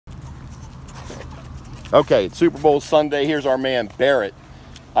Okay, it's Super Bowl Sunday. Here's our man, Barrett.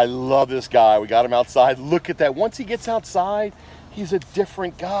 I love this guy. We got him outside. Look at that. Once he gets outside, he's a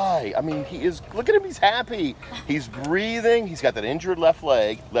different guy. I mean, he is, look at him, he's happy. He's breathing. He's got that injured left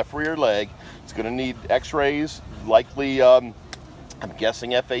rear leg. He's gonna need x-rays, likely, I'm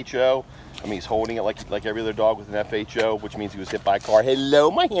guessing FHO. I mean, he's holding it like every other dog with an FHO, which means he was hit by a car.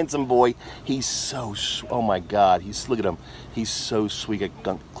 Hello, my handsome boy. He's so, oh my God. Look at him. He's so sweet. I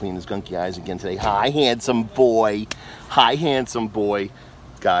clean his gunky eyes again today. Hi, handsome boy. Hi, handsome boy.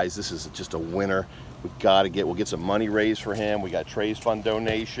 Guys, this is just a winner. We'll get some money raised for him. We got Trey's Fund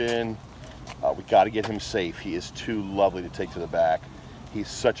donation. We got to get him safe. He is too lovely to take to the back. He's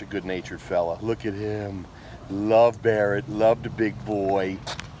such a good-natured fella. Look at him. Love Barrett. Love the big boy.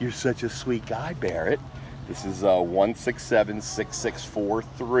 You're such a sweet guy, Barrett. This is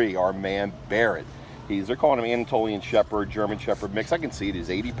 1676643, our man Barrett. They're calling him Anatolian Shepherd, German Shepherd mix. I can see it. He's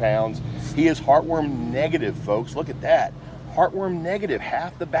 80 pounds. He is heartworm negative, folks. Look at that. Heartworm negative.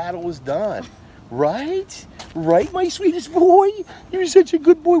 Half the battle is done. Right? Right, my sweetest boy? You're such a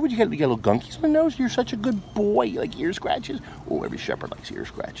good boy. What, you got little gunkies on the nose? You're such a good boy. Like ear scratches? Oh, every shepherd likes ear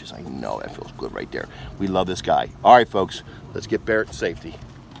scratches. I know. That feels good right there. We love this guy. All right, folks. Let's get Barrett to safety.